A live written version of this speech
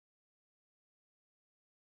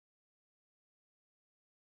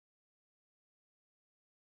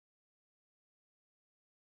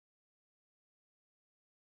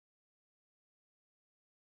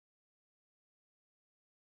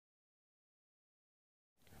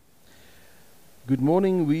Good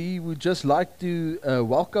morning. We would just like to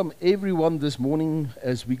welcome everyone this morning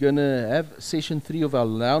as we're going to have session 3 of our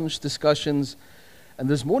lounge discussions. And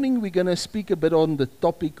this morning we're going to speak a bit on the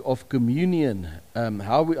topic of communion.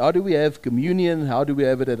 How do we have communion? How do we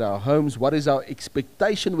have it at our homes? What is our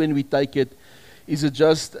expectation when we take it? Is it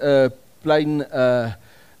just a plain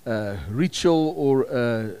ritual or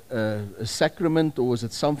a sacrament, or is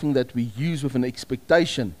it something that we use with an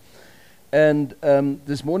expectation? And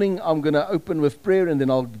this morning I'm going to open with prayer and then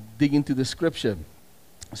I'll dig into the scripture.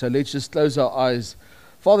 So let's just close our eyes.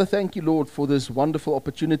 Father, thank you, Lord, for this wonderful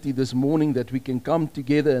opportunity this morning that we can come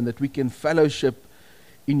together and that we can fellowship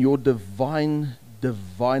in your divine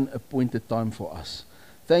appointed time for us.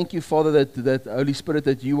 Thank you, Father, that Holy Spirit,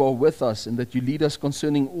 that you are with us and that you lead us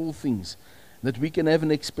concerning all things, that we can have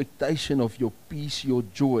an expectation of your peace, your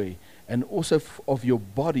joy, and also of your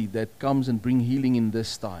body that comes and bring healing in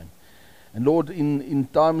this time. And Lord, in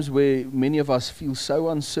times where many of us feel so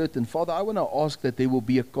uncertain, Father, I want to ask that there will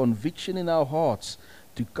be a conviction in our hearts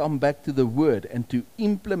to come back to the Word and to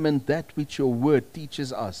implement that which your Word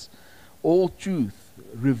teaches us. All truth,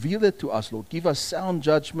 reveal it to us, Lord. Give us sound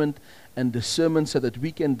judgment and discernment so that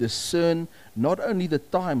we can discern not only the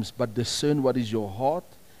times, but discern what is your heart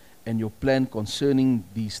and your plan concerning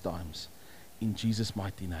these times. In Jesus'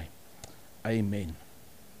 mighty name. Amen.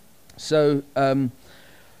 So,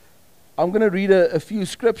 I'm going to read a few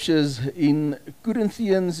scriptures. In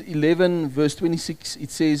Corinthians 11 verse 26,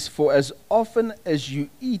 it says, "For as often as you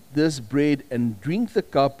eat this bread and drink the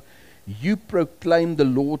cup, you proclaim the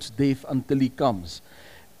Lord's death until he comes."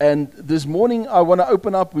 And this morning I want to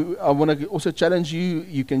open up, I want to also challenge you.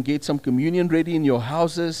 You can get some communion ready in your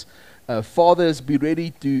houses. Fathers, be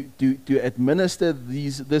ready to administer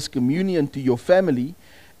this communion to your family,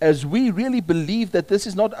 as we really believe that this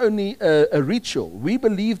is not only a ritual. We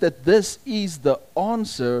believe that this is the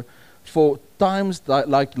answer for times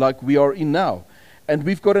like we are in now. And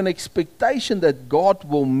we've got an expectation that God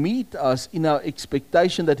will meet us in our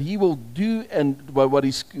expectation that he will do and what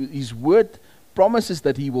his word promises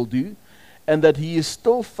that he will do, and that he is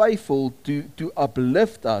still faithful to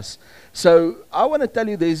uplift us. So I want to tell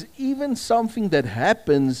you, there's even something that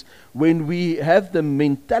happens when we have the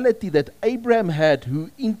mentality that Abraham had, who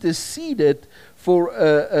interceded for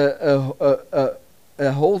a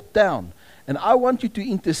whole town. And I want you to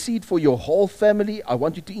intercede for your whole family. I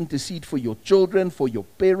want you to intercede for your children, for your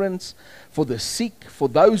parents, for the sick, for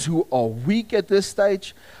those who are weak at this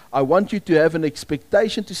stage. I want you to have an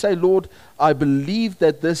expectation to say, Lord, I believe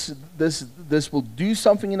that this will do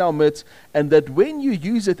something in our midst, and that when you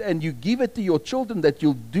use it and you give it to your children, that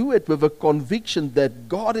you'll do it with a conviction that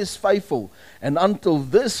God is faithful, and until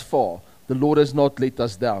this far, the Lord has not let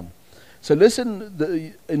us down. So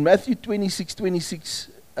listen, in Matthew 26:26,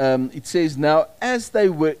 it says, "Now as they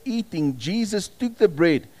were eating, Jesus took the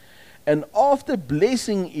bread, and after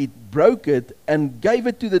blessing it, broke it, and gave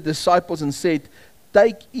it to the disciples and said,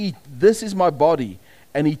 'Take, eat, this is my body.'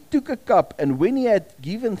 And he took a cup, and when he had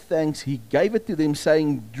given thanks, he gave it to them,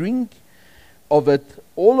 saying, 'Drink of it,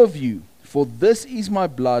 all of you, for this is my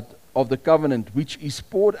blood of the covenant, which is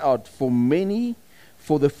poured out for many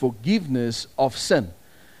for the forgiveness of sin.'"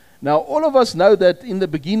 Now, all of us know that in the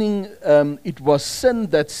beginning, it was sin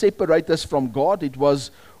that separated us from God. It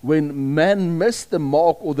was when man missed the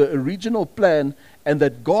mark or the original plan, and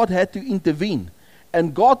that God had to intervene.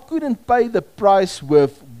 And God couldn't pay the price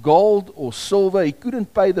with gold or silver. He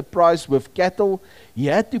couldn't pay the price with cattle. He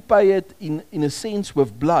had to pay it, in a sense,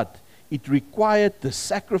 with blood. It required the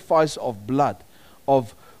sacrifice of blood,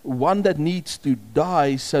 of one that needs to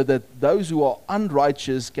die so that those who are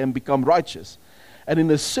unrighteous can become righteous. And in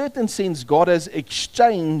a certain sense, God has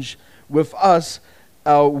exchanged with us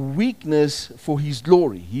our weakness for his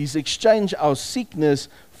glory. He's exchanged our sickness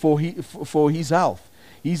for his health.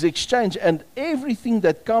 He's exchanged, and everything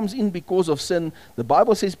that comes in because of sin, the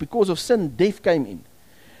Bible says because of sin, death came in.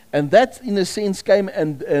 And that, in a sense, came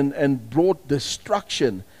and brought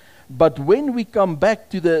destruction. But when we come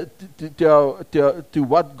back to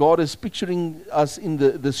what God is picturing us in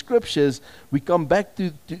the scriptures, we come back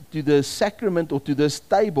to the sacrament, or to this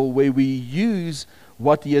table where we use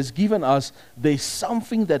what he has given us. There's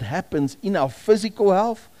something that happens in our physical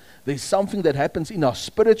health. There's something that happens in our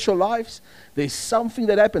spiritual lives. There's something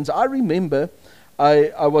that happens. I remember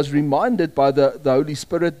I was reminded by the Holy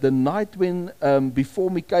Spirit the night when,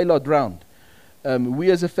 before Michaela drowned.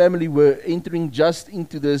 We as a family were entering just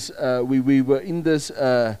into this, we were in this,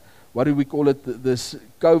 what do we call it, this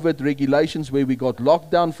COVID regulations, where we got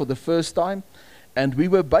locked down for the first time. And we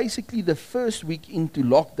were basically the first week into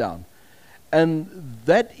lockdown. And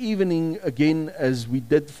that evening, again, as we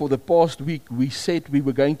did for the past week, we said we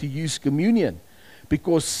were going to use communion.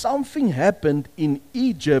 because something happened in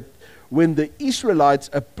Egypt when the Israelites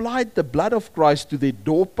applied the blood of Christ to their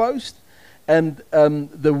doorpost. And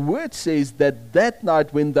the word says that that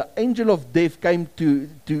night when the angel of death came to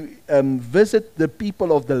visit the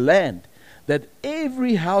people of the land, that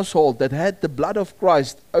every household that had the blood of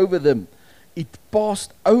Christ over them, it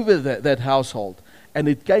passed over that household. And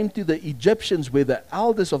it came to the Egyptians where the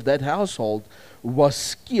elders of that household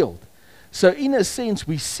was killed. So in a sense,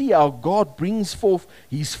 we see how God brings forth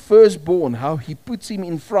his firstborn, how he puts him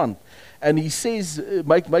in front. And he says,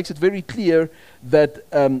 makes it very clear that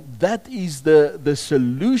that is the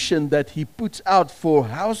solution that he puts out for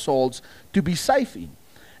households to be safe in.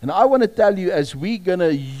 And I want to tell you, as we're going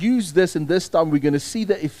to use this in this time, we're going to see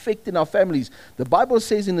the effect in our families. The Bible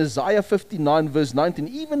says in Isaiah 59 verse 19,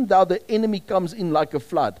 even though the enemy comes in like a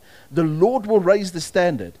flood, the Lord will raise the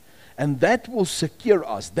standard. And that will secure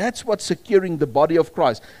us. That's what's securing the body of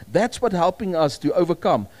Christ. That's what's helping us to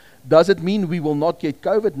overcome. Does it mean we will not get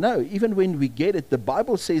COVID? No. Even when we get it, the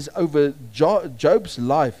Bible says over Job's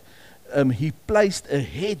life, he placed a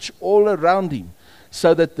hedge all around him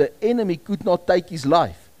so that the enemy could not take his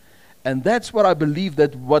life. And that's what I believe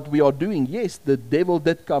that what we are doing. Yes, the devil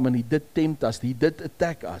did come and he did tempt us. He did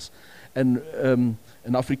attack us. And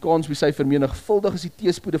in Afrikaans we say, vermenigvuldig is die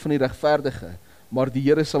teëspoede van die regverdige, maar die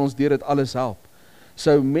Here sal ons deur dit alles help.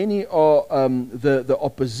 So many are the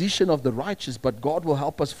opposition of the righteous, but God will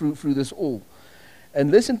help us through this all. And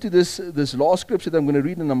listen to this last scripture that I'm going to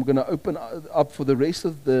read, and I'm going to open up for the rest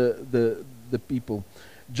of the people.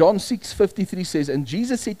 John 6:53 says, and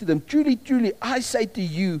Jesus said to them, truly, truly, I say to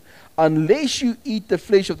you, unless you eat the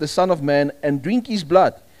flesh of the Son of Man and drink his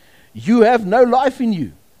blood, you have no life in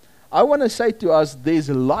you. I want to say to us, there's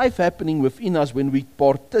life happening within us when we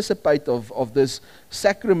participate of this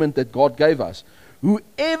sacrament that God gave us.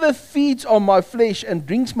 Whoever feeds on my flesh and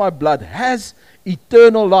drinks my blood has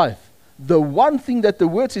eternal life. The one thing that the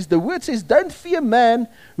word says, don't fear man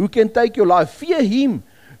who can take your life. Fear him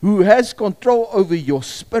who has control over your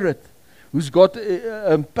spirit, who's got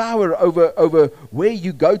power over where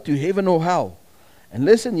you go to, heaven or hell. And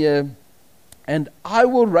listen here, and I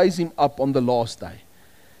will raise him up on the last day.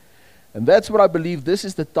 And that's what I believe. This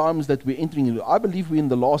is the times that we're entering into. I believe we're in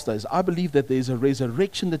the last days. I believe that there's a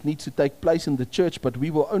resurrection that needs to take place in the church, but we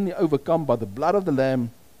will only overcome by the blood of the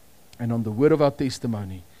Lamb and on the word of our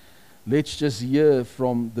testimony. Let's just hear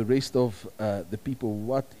from the rest of the people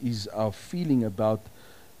what is our feeling about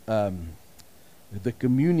the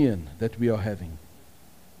communion that we are having.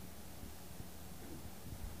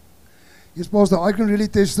 Yes, Pastor, I can really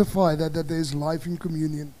testify that there's life in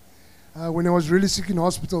communion. When I was really sick in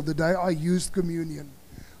hospital, the day I used communion,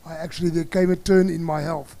 there came a turn in my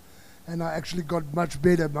health, and I actually got much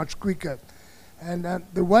better, much quicker. And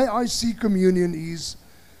the way I see communion is,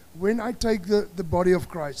 when I take the body of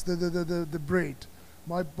Christ, the bread,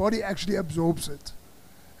 my body actually absorbs it,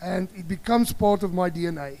 and it becomes part of my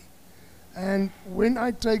DNA. And when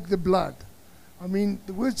I take the blood,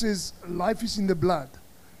 the word says life is in the blood,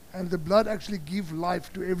 and the blood actually gives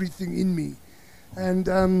life to everything in me. And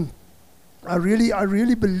I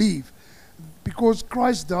really believe, because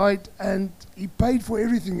Christ died and he paid for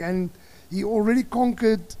everything, and he already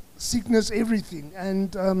conquered sickness, everything.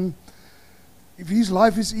 And if his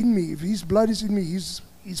life is in me, if his blood is in me,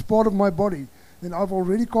 he's part of my body, then I've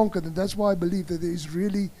already conquered. And that's why I believe that there is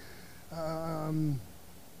really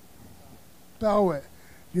power,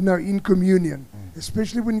 in communion,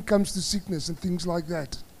 especially when it comes to sickness and things like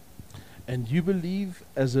that. And you believe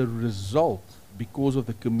as a result, because of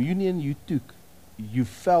the communion you took, you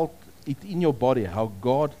felt it in your body, how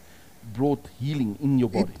God brought healing in your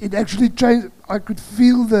body. It actually changed. I could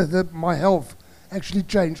feel my health actually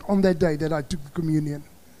changed on that day that I took the communion.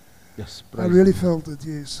 Yes, I really felt it,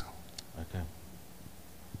 yes. Okay.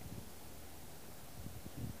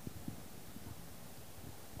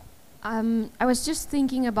 I was just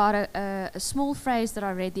thinking about a small phrase that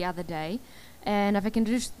I read the other day, and if I can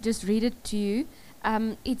just read it to you.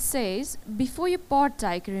 It says, before you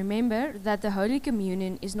partake, remember that the Holy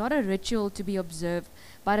Communion is not a ritual to be observed,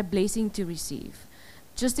 but a blessing to receive.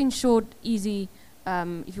 Just in short, easy,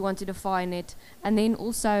 if you want to define it. And then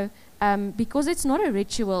also, because it's not a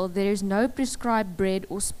ritual, there is no prescribed bread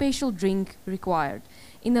or special drink required.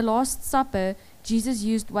 In the Last Supper, Jesus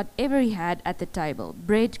used whatever he had at the table,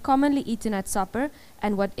 bread commonly eaten at supper,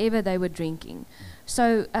 and whatever they were drinking.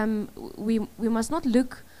 So we must not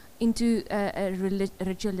look into a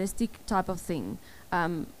ritualistic type of thing.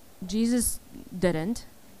 Jesus didn't.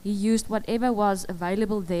 He used whatever was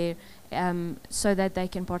available there so that they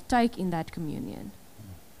can partake in that communion.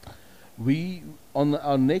 On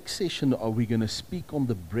our next session, are we going to speak on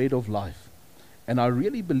the bread of life? And I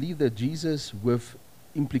really believe that Jesus, with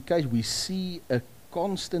implication, we see a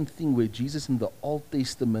constant thing where Jesus in the Old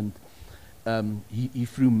Testament, he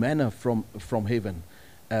threw manna from heaven.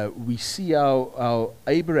 We see our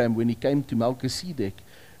Abraham, when he came to Melchizedek,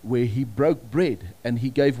 where he broke bread and he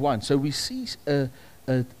gave wine. So we see a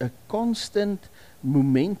constant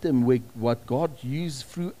momentum where what God used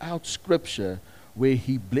throughout Scripture, where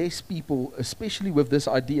he blessed people, especially with this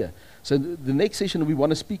idea. So the next session we want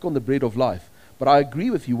to speak on the bread of life. But I agree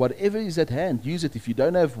with you, whatever is at hand, use it. If you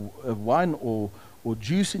don't have wine or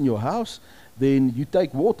juice in your house, then you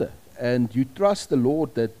take water. And you trust the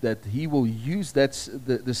Lord that he will use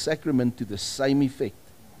the sacrament to the same effect.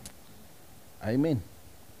 Amen.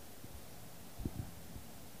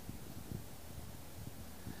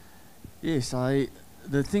 Yes,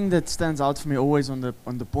 the thing that stands out for me always on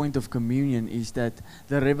the point of communion is that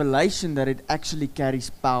the revelation that it actually carries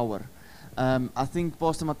power. I think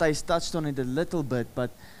Pastor Matthijs touched on it a little bit, but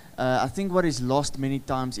I think what is lost many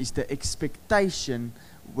times is the expectation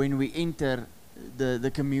when we enter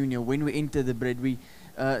the communion, when we enter the bread. We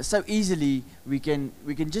so easily we can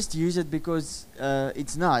just use it because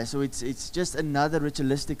it's nice, or it's just another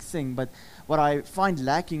ritualistic thing. But what I find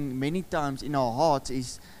lacking many times in our hearts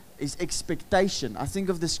is expectation. I think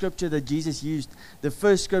of the scripture that Jesus used. The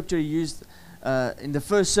first scripture he used in the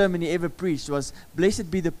first sermon he ever preached was,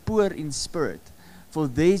 "Blessed be the poor in spirit, for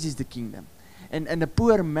theirs is the kingdom." And a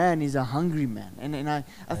poor man is a hungry man. And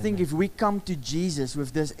I think if we come to Jesus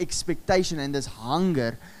with this expectation and this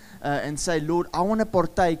hunger and say, "Lord, I want to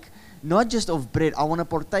partake not just of bread, I want to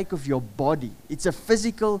partake of your body." It's a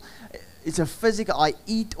physical, I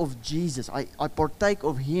eat of Jesus. I partake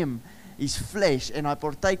of him, his flesh, and I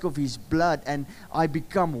partake of his blood, and I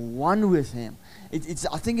become one with him.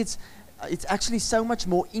 I think it's actually so much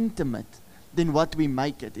more intimate than what we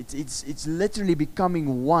make it. It's literally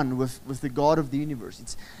becoming one with the God of the universe.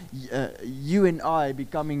 It's you and I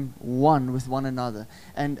becoming one with one another.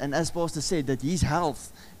 And as Pastor said, that his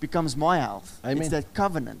health becomes my health. Amen. It's that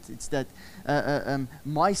covenant. It's that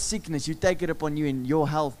my sickness, you take it upon you, and your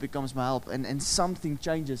health becomes my health. And something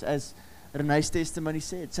changes, as Renee's testimony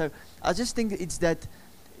said. So I just think it's that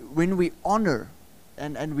when we honor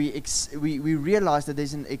and we realize that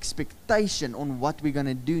there's an expectation on what we're going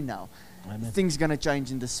to do now, Amen. things going to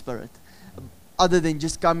change in the spirit. Other than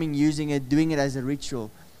just coming, using it, doing it as a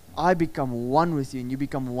ritual, I become one with you and you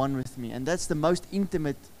become one with me. And that's the most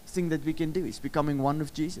intimate thing that we can do, is becoming one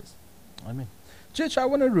with Jesus. Amen. Church, I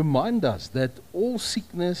want to remind us that all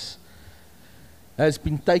sickness has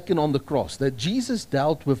been taken on the cross, that Jesus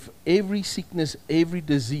dealt with every sickness, every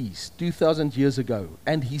disease 2,000 years ago,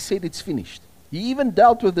 and he said it's finished. He even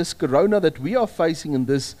dealt with this corona that we are facing in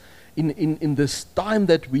this time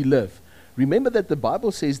that we live. Remember that the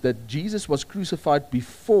Bible says that Jesus was crucified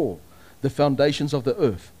before the foundations of the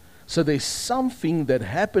earth. So there's something that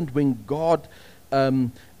happened when God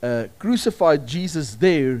crucified Jesus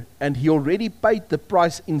there, and he already paid the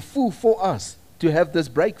price in full for us to have this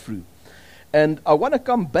breakthrough. And I want to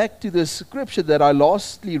come back to the scripture that I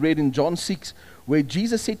lastly read in John 6, where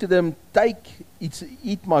Jesus said to them,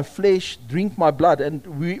 eat my flesh, drink my blood. And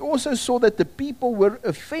we also saw that the people were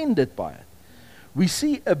offended by it. We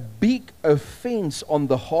see a big offense on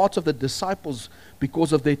the hearts of the disciples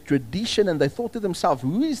because of their tradition, and they thought to themselves,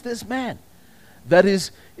 who is this man that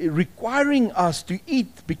is requiring us to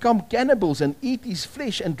eat, become cannibals and eat his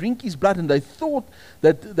flesh and drink his blood? And they thought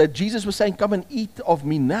that Jesus was saying, come and eat of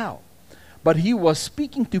me now. But he was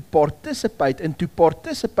speaking to participate, and to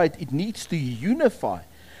participate, it needs to unify.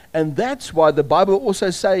 And that's why the Bible also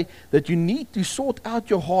say that you need to sort out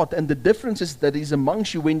your heart and the differences that is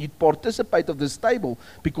amongst you when you participate of this table,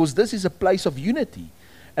 because this is a place of unity.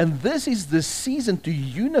 And this is the season to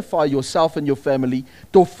unify yourself and your family,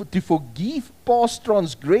 to forgive past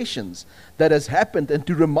transgressions that has happened, and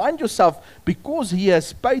to remind yourself, because he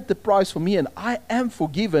has paid the price for me and I am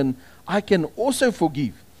forgiven, I can also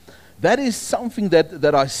forgive. That is something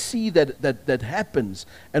that I see that happens,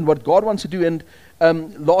 and what God wants to do. And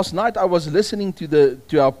last night I was listening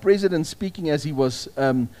to our president speaking as he was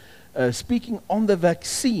speaking on the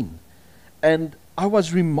vaccine, and I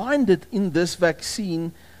was reminded in this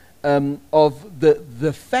vaccine of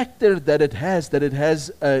the factor that it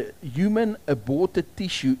has a human aborted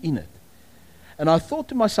tissue in it. And I thought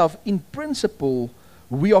to myself, in principle,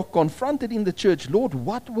 we are confronted in the church, Lord,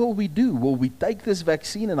 what will we do? Will we take this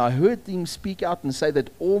vaccine? And I heard him speak out and say that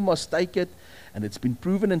all must take it, and it's been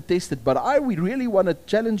proven and tested. But we really want to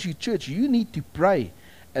challenge you, church. You need to pray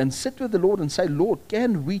and sit with the Lord and say, Lord,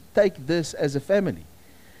 can we take this as a family?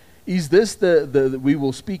 Is this we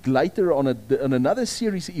will speak later on another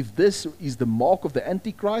series if this is the mark of the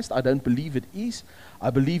Antichrist? I don't believe it is. I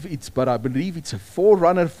believe it's a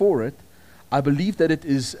forerunner for it. I believe that it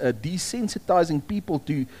is desensitizing people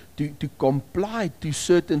to comply to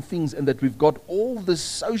certain things, and that we've got all this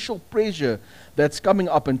social pressure that's coming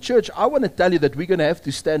up. And church, I want to tell you that we're going to have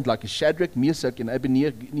to stand like a Shadrach, Meshach, and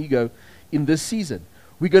Abednego in this season.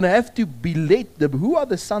 We're going to have to be led. Who are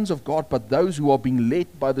the sons of God but those who are being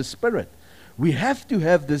led by the Spirit? We have to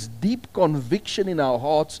have this deep conviction in our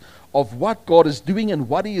hearts of what God is doing and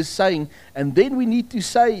what He is saying. And then we need to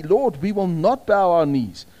say, Lord, we will not bow our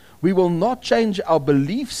knees. We will not change our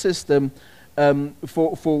belief system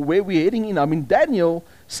for where we're heading in. I mean, Daniel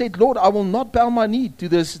said, Lord, I will not bow my knee to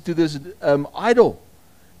this idol,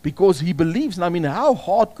 because he believes. And I mean, how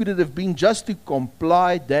hard could it have been just to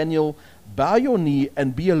comply, Daniel? Bow your knee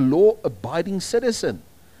and be a law-abiding citizen.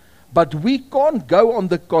 But we can't go on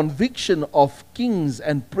the conviction of kings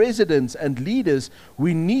and presidents and leaders.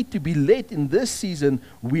 We need to be led in this season.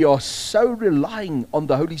 We are so relying on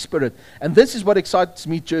the Holy Spirit. And this is what excites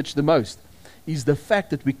me, church, the most, is the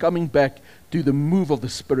fact that we're coming back to the move of the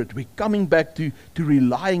Spirit. We're coming back to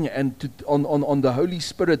relying and on the Holy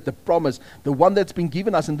Spirit, the promise, the one that's been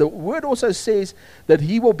given us. And the word also says that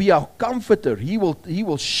He will be our comforter. He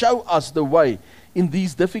will show us the way in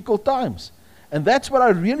these difficult times. And that's what I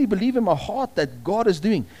really believe in my heart that God is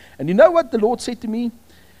doing. And you know what the Lord said to me?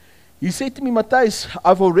 He said to me, Matthijs,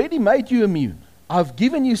 I've already made you immune. I've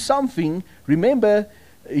given you something. Remember,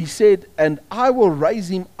 He said, and I will raise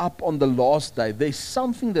him up on the last day. There's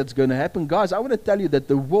something that's going to happen. Guys, I want to tell you that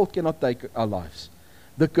the world cannot take our lives.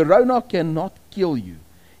 The corona cannot kill you.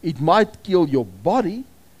 It might kill your body,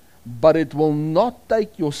 but it will not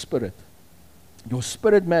take your spirit. Your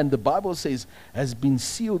spirit, man, the Bible says, has been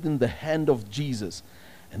sealed in the hand of Jesus.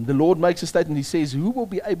 And the Lord makes a statement. He says, who will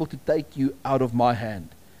be able to take you out of my hand?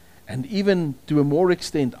 And even to a more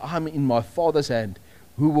extent, I'm in my Father's hand.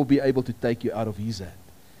 Who will be able to take you out of His hand?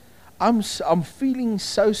 I'm feeling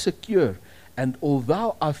so secure. And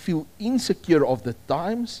although I feel insecure of the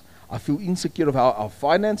times, I feel insecure of how our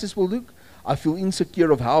finances will look, I feel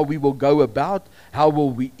insecure of how we will go about, how will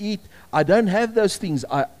we eat. I don't have those things.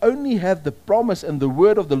 I only have the promise and the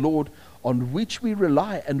word of the Lord on which we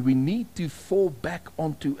rely, and we need to fall back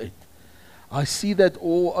onto it. I see that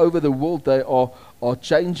all over the world. They are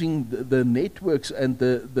changing the networks and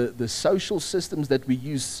the social systems that we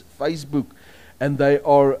use, Facebook, and they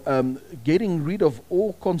are getting rid of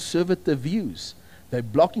all conservative views. They're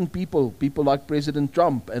blocking people like President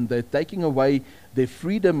Trump, and they're taking away their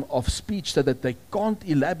freedom of speech so that they can't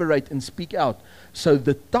elaborate and speak out. So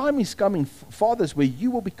the time is coming, fathers, where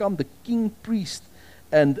you will become the king, priest,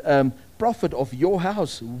 and prophet of your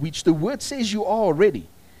house, which the word says you are already.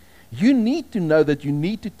 You need to know that you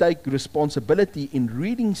need to take responsibility in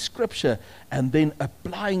reading Scripture and then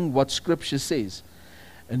applying what Scripture says.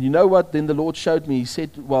 And you know what? Then the Lord showed me. He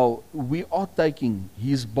said, well, we are taking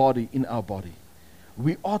His body in our body.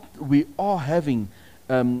 We are having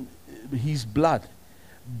His blood.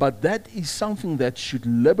 But that is something that should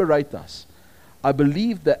liberate us. I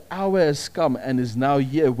believe the hour has come and is now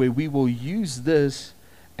here where we will use this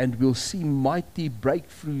and we'll see mighty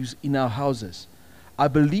breakthroughs in our houses. I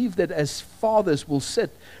believe that as fathers will sit.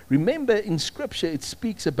 Remember in Scripture it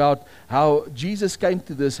speaks about how Jesus came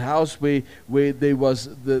to this house where there was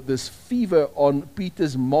this fever on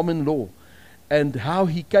Peter's mom-in-law, and how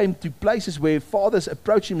he came to places where fathers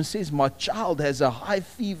approach him and says, my child has a high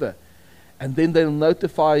fever. And then they'll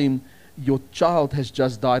notify him, your child has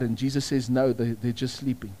just died. And Jesus says, no, they're just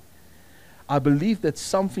sleeping. I believe that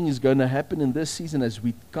something is going to happen in this season as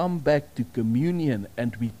we come back to communion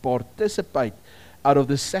and we participate out of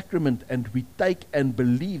the sacrament, and we take and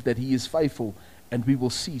believe that He is faithful, and we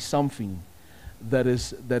will see something that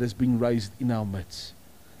is being raised in our midst.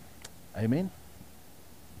 Amen.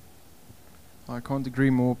 I can't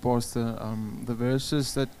agree more, Pastor. The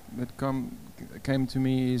verses that came to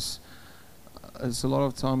me is a lot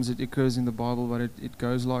of times it occurs in the Bible, but it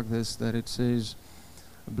goes like this, that it says,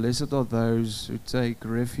 blessed are those who take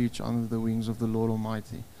refuge under the wings of the Lord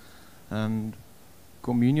Almighty. And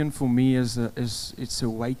communion for me it's a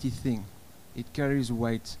weighty thing. It carries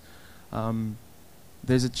weight.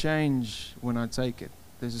 There's a change when I take it.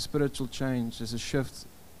 There's a spiritual change. There's a shift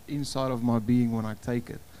inside of my being when I take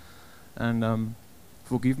it. And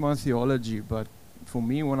forgive my theology, but for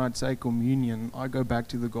me, when I take communion, I go back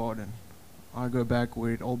to the garden. I go back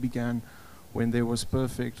where it all began, when there was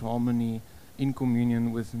perfect harmony in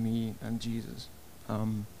communion with me and Jesus.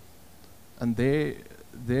 And there,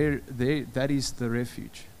 that is the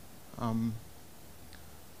refuge. And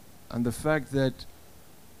the fact that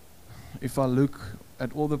if I look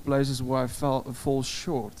at all the places where I fall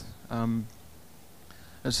short,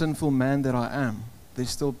 a sinful man that I am, there's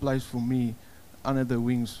still place for me under the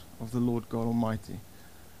wings of the Lord God Almighty.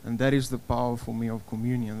 And that is the power for me of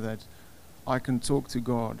communion, that I can talk to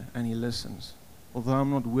God and He listens. Although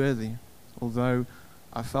I'm not worthy, although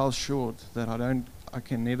I fell short, that I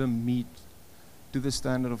can never meet to the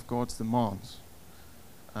standard of God's demands.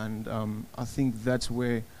 And I think that's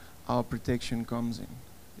where our protection comes in,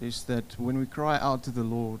 is that when we cry out to the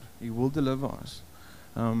Lord, He will deliver us.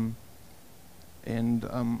 I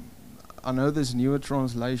know there's newer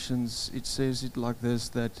translations, it says it like this,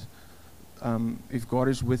 that if God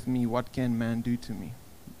is with me, what can man do to me?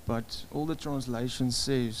 But all the translations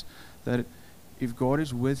says that if God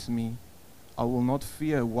is with me, I will not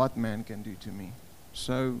fear what man can do to me.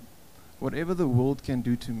 So whatever the world can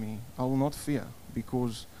do to me, I will not fear,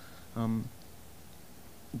 because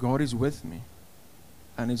God is with me.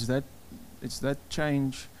 And it's that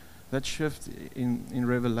change, that shift in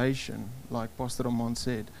revelation, like Pastor Roman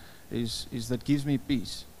said, is that gives me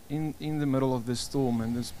peace. In the middle of this storm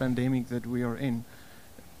and this pandemic that we are in,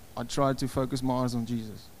 I try to focus my eyes on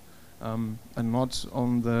Jesus, and not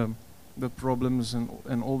on the problems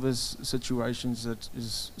and all these situations that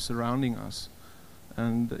is surrounding us.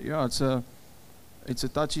 And yeah, it's a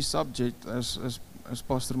touchy subject, as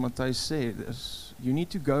Pastor Matthijs said. You need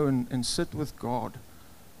to go and sit with God,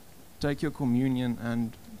 take your communion,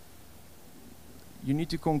 and you need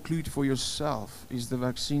to conclude for yourself, is the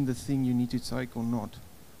vaccine the thing you need to take or not?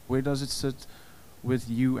 Where does it sit with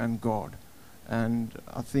you and God? And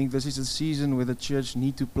I think this is a season where the church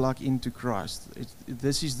need to plug into Christ.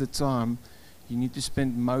 This is the time you need to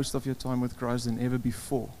spend most of your time with Christ than ever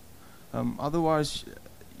before. Otherwise,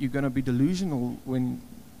 you're going to be delusional when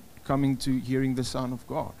coming to hearing the sound of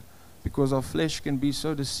God, because our flesh can be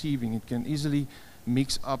so deceiving. It can easily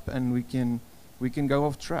mix up, and we can go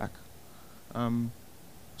off track.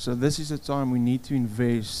 So this is a time we need to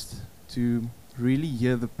invest to really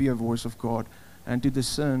hear the pure voice of God and to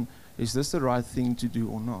discern, is this the right thing to do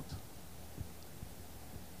or not?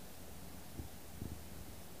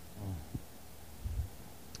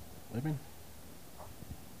 Amen.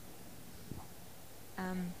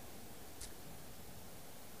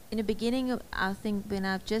 In the beginning, I think when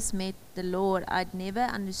I've just met the Lord, I'd never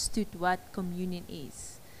understood what communion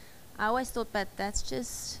is. I always thought, but that's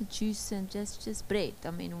just juice and just bread.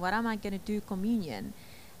 I mean, what am I going to do communion?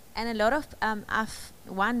 And a lot of,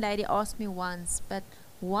 one lady asked me once, but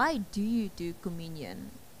why do you do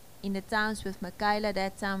communion? In the times with Michaela,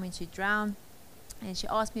 that time when she drowned, and she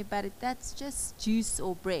asked me about it, that's just juice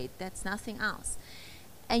or bread, that's nothing else.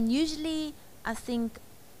 And usually, I think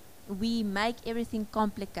we make everything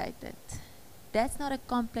complicated. That's not a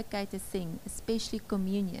complicated thing, especially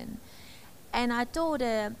communion. And I told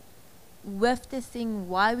her, with the thing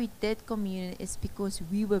why we did communion is because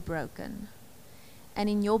we were broken. And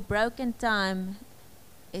in your broken time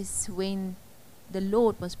is when the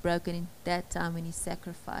Lord was broken, in that time when He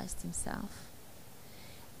sacrificed Himself.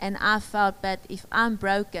 And I felt that if I'm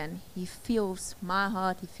broken, He feels my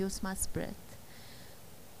heart, He feels my spirit.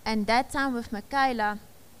 And that time with Michaela,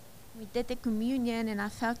 we did the communion and I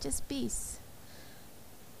felt just peace.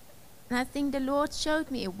 And I think the Lord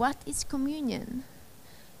showed me what is communion.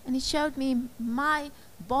 And He showed me my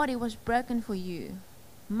body was broken for you.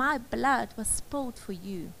 My blood was spilled for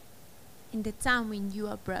you. In the time when you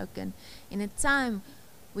are broken. In a time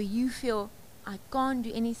where you feel, I can't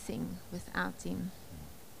do anything without Him.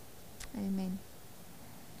 Amen.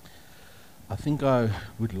 I think I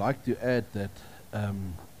would like to add that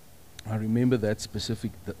I remember that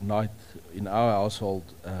specific night in our household,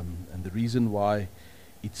 and the reason why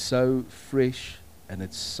it's so fresh and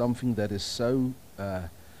it's something that is so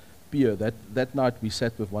pure. That night we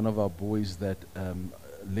sat with one of our boys that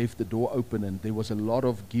left the door open, and there was a lot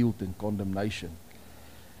of guilt and condemnation.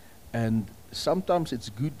 And sometimes it's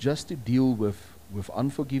good just to deal with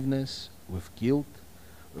unforgiveness, with guilt,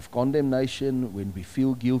 with condemnation, when we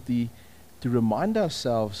feel guilty, to remind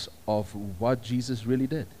ourselves of what Jesus really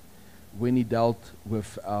did when He dealt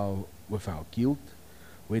with our guilt,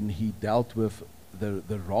 when He dealt with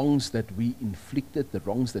the wrongs that we inflicted, the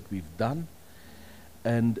wrongs that we've done,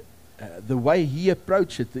 and the way He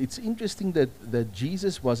approached it. It's interesting that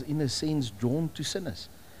Jesus was, in a sense, drawn to sinners.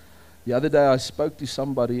 The other day I spoke to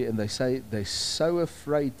somebody, and they say they're so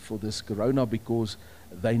afraid for this corona because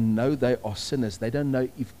they know they are sinners. They don't know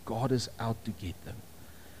if God is out to get them.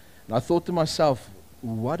 And I thought to myself,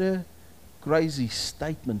 what a crazy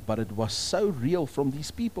statement, but it was so real from these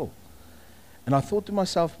people. And I thought to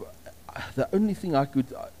myself, the only thing I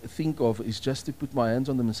could think of is just to put my hands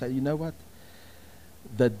on them and say, you know what?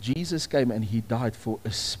 that Jesus came and he died for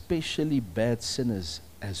especially bad sinners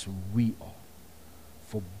as we are,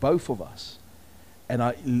 for both of us. And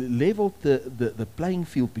I leveled the playing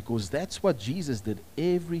field, because that's what Jesus did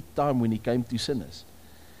every time when he came to sinners.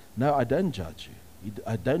 No, I don't judge you.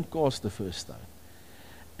 I don't cast the first stone.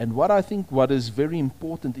 And what I think what is very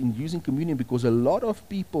important in using communion, because a lot of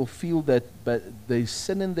people feel that they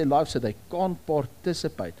sin in their life so they can't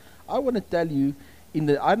participate. I want to tell you,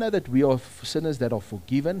 I know that we are sinners that are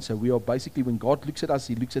forgiven. So we are basically, when God looks at us,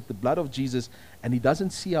 he looks at the blood of Jesus and he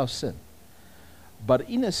doesn't see our sin. But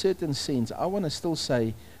in a certain sense, I want to still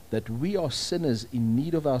say that we are sinners in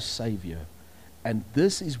need of our Savior. And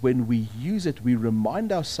this is when we use it, we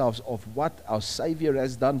remind ourselves of what our Savior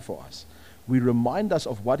has done for us. We remind us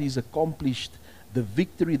of what he's accomplished, the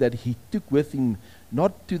victory that he took with him,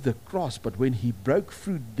 not to the cross, but when he broke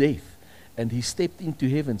through death and he stepped into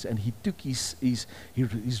heavens and he took his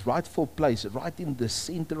rightful place right in the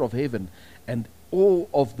center of heaven, and all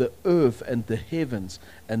of the earth and the heavens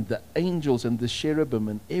and the angels and the cherubim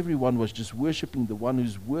and everyone was just worshiping the one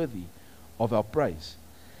who's worthy of our praise.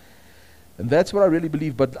 And that's what I really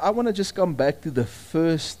believe. But I want to just come back to the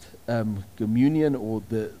first communion, or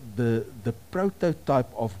the prototype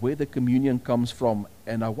of where the communion comes from.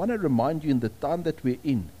 And I want to remind you in the time that we're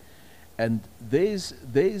in, and there's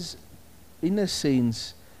in a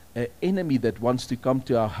sense an enemy that wants to come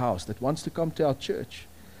to our house, that wants to come to our church.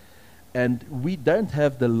 And we don't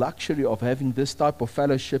have the luxury of having this type of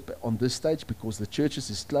fellowship on this stage because the churches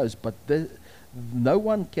is closed. But no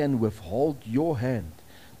one can withhold your hand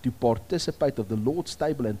to participate of the Lord's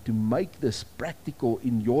table and to make this practical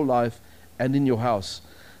in your life and in your house.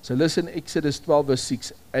 So listen, Exodus 12 verse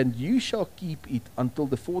 6, and you shall keep it until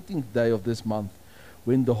the 14th day of this month,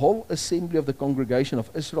 when the whole assembly of the congregation of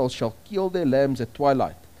Israel shall kill their lambs at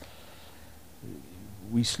twilight.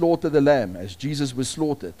 We slaughter the lamb as Jesus was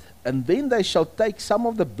slaughtered. And then they shall take some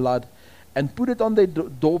of the blood and put it on their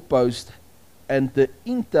doorpost and the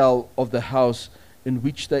intel of the house in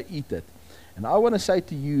which they eat it. And I want to say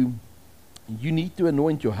to you, you need to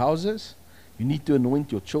anoint your houses. You need to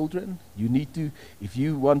anoint your children. You need to, if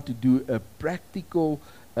you want to do a practical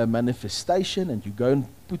manifestation and you go and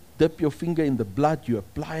dip your finger in the blood, you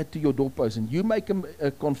apply it to your doorpost and you make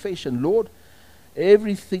a confession, Lord,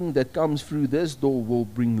 everything that comes through this door will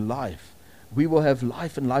bring life. We will have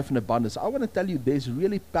life and life in abundance. I want to tell you, there's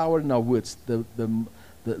really power in our words. The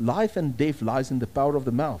life and death lies in the power of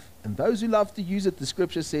the mouth. And those who love to use it, the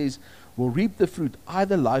scripture says, will reap the fruit,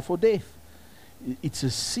 either life or death. It's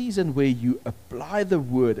a season where you apply the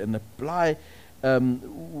word and apply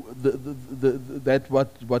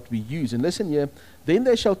what we use. And listen here, then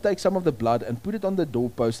they shall take some of the blood and put it on the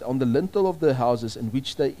doorpost, on the lintel of the houses in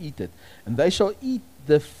which they eat it. And they shall eat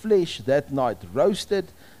the flesh that night, roasted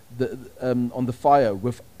on the fire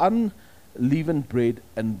with unleavened bread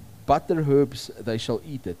and butter herbs they shall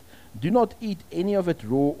eat it. Do not eat any of it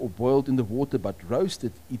raw or boiled in the water, but roast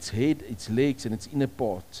it, its head, its legs, and its inner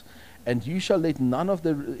parts. And you shall let none of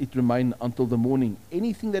it remain until the morning.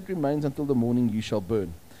 Anything that remains until the morning you shall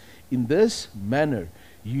burn. In this manner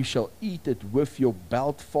you shall eat it with your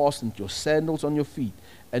belt fastened, your sandals on your feet,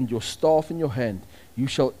 and your staff in your hand. You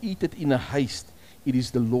shall eat it in a haste. It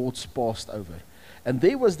is the Lord's Passover. And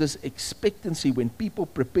there was this expectancy when people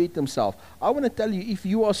prepared themselves. I want to tell you, if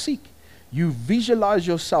you are sick, you visualize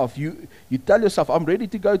yourself. You tell yourself, I'm ready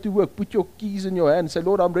to go to work. Put your keys in your hand and say,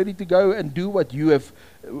 Lord, I'm ready to go and do what you have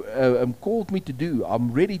called me to do.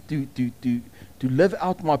 I'm ready to live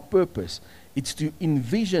out my purpose. It's to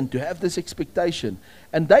envision, to have this expectation.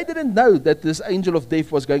 And they didn't know that this angel of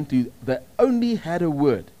death was going to, they only had a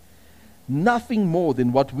word. Nothing more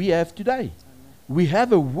than what we have today. We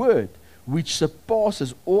have a word which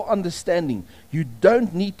surpasses all understanding. You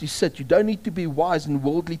don't need to sit. You don't need to be wise in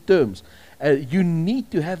worldly terms. You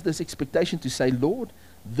need to have this expectation to say, Lord,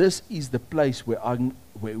 this is the place where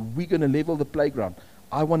we're going to level the playground.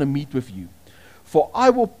 I want to meet with you. For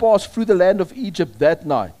I will pass through the land of Egypt that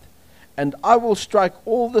night, and I will strike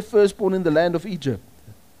all the firstborn in the land of Egypt.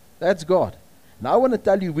 That's God. Now I want to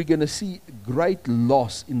tell you, we're going to see great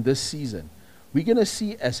loss in this season. We're going to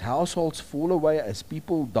see as households fall away, as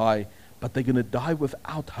people die, but they're going to die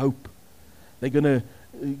without hope. They're going to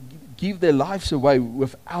give their lives away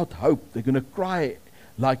without hope. They're going to cry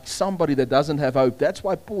like somebody that doesn't have hope. That's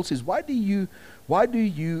why Paul says, why do you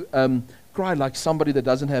cry like somebody that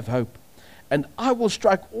doesn't have hope? And I will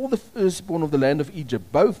strike all the firstborn of the land of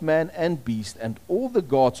Egypt, both man and beast, and all the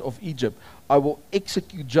gods of Egypt. I will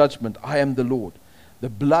execute judgment. I am the Lord. The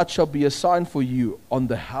blood shall be a sign for you on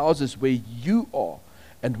the houses where you are.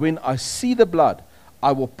 And when I see the blood,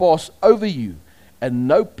 I will pass over you, and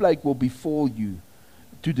no plague will befall you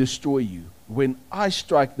to destroy you when I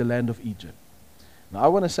strike the land of Egypt. Now I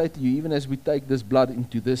want to say to you, even as we take this blood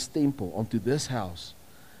into this temple, onto this house,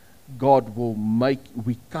 God will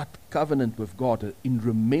we cut covenant with God in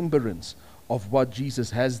remembrance of what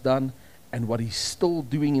Jesus has done and what he's still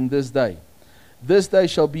doing in this day. This day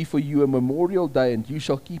shall be for you a memorial day, and you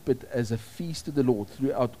shall keep it as a feast to the Lord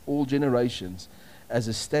throughout all generations. As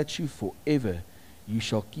a statute forever, you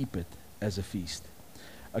shall keep it as a feast.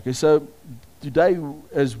 Okay, so today,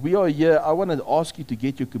 as we are here, I want to ask you to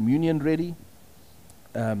get your communion ready.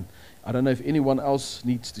 I don't know if anyone else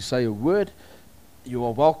needs to say a word. You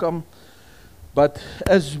are welcome. But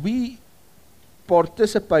as we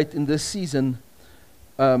participate in this season,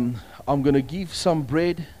 I'm going to give some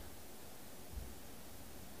bread.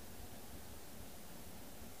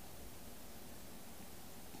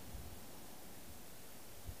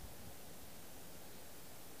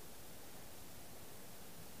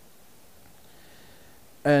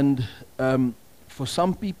 And for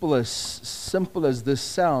some people, as simple as this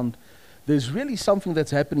sound, there's really something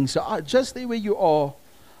that's happening. So just there where you are,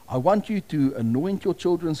 I want you to anoint your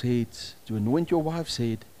children's heads, to anoint your wife's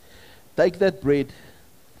head. Take that bread,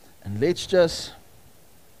 and let's just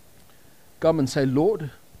come and say,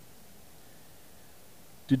 Lord,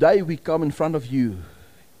 today we come in front of you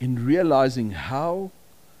in realizing how,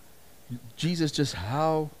 Jesus, just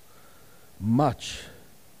how much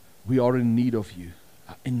we are in need of you.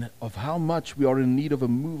 Of how much we are in need of a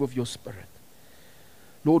move of your Spirit.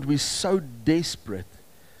 Lord, we're so desperate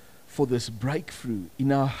for this breakthrough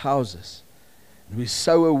in our houses. And we're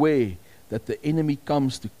so aware that the enemy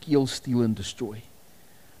comes to kill, steal, and destroy.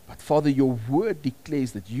 But Father, your word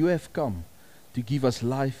declares that you have come to give us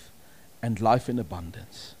life and life in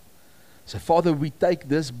abundance. So Father, we take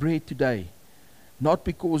this bread today, not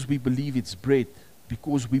because we believe it's bread,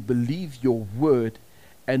 because we believe your word,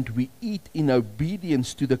 and we eat in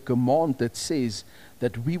obedience to the command that says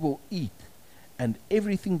that we will eat, and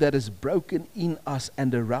everything that is broken in us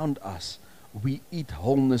and around us, we eat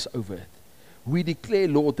wholeness over it. We declare,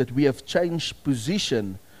 Lord, that we have changed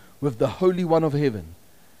position with the Holy One of Heaven.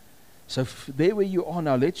 So there where you are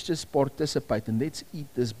now, let's just participate and let's eat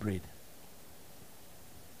this bread.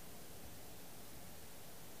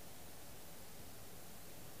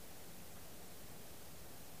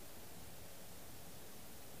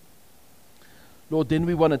 Lord, then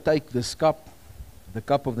we want to take this cup, the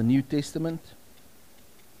cup of the New Testament,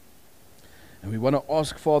 and we want to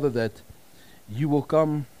ask, Father, that you will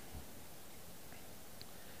come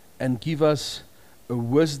and give us a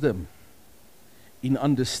wisdom in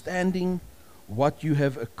understanding what you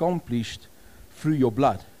have accomplished through your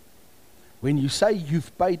blood. When you say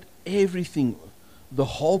you've paid everything, the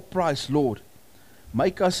whole price, Lord,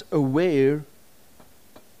 make us aware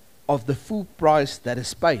of the full price that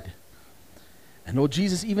is paid. And Lord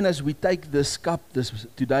Jesus, even as we take this cup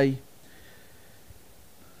today,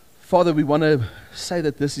 Father, we want to say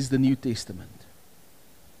that this is the New Testament.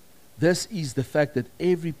 This is the fact that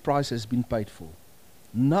every price has been paid for.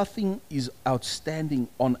 Nothing is outstanding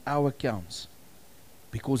on our accounts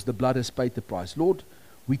because the blood has paid the price. Lord,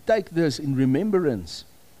 we take this in remembrance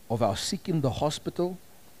of our sick in the hospital,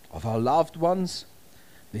 of our loved ones.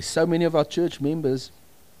 There's so many of our church members.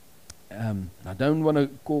 I don't want to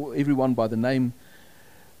call everyone by the name,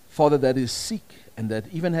 Father, that is sick and that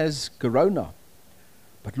even has corona.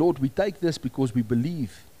 But Lord, we take this because we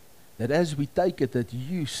believe that as we take it, that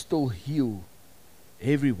you still heal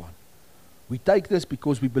everyone. We take this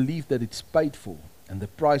because we believe that it's paid for and the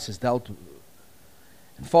price is dealt with.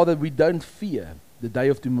 And Father, we don't fear the day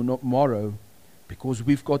of tomorrow because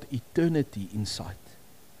we've got eternity in sight.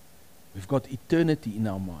 We've got eternity in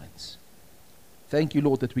our minds. Thank you,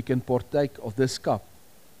 Lord, that we can partake of this cup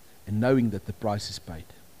and knowing that the price is paid.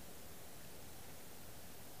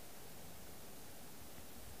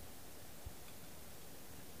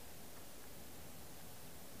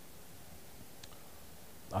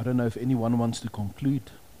 I don't know if anyone wants to conclude,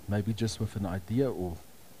 maybe just with an idea or...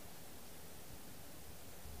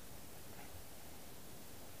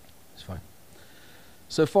 It's fine.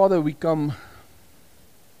 So, Father, we come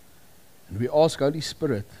and we ask, Holy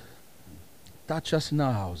Spirit, touch us in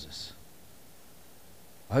our houses.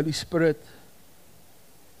 Holy Spirit,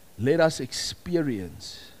 let us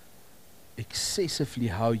experience excessively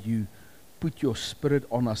how you put your Spirit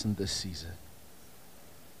on us in this season.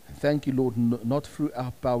 And thank you, Lord, not through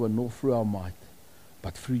our power nor through our might,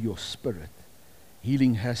 but through your Spirit.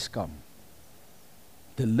 Healing has come.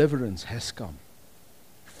 Deliverance has come.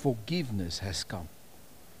 Forgiveness has come.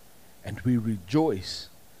 And we rejoice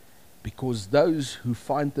because those who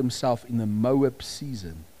find themselves in the Moab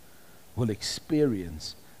season will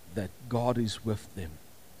experience that God is with them.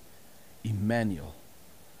 Emmanuel.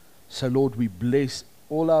 So Lord, we bless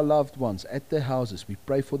all our loved ones at their houses. We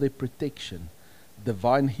pray for their protection,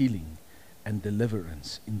 divine healing, and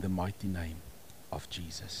deliverance in the mighty name of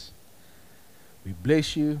Jesus. We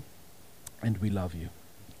bless you and we love you.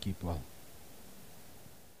 Keep well.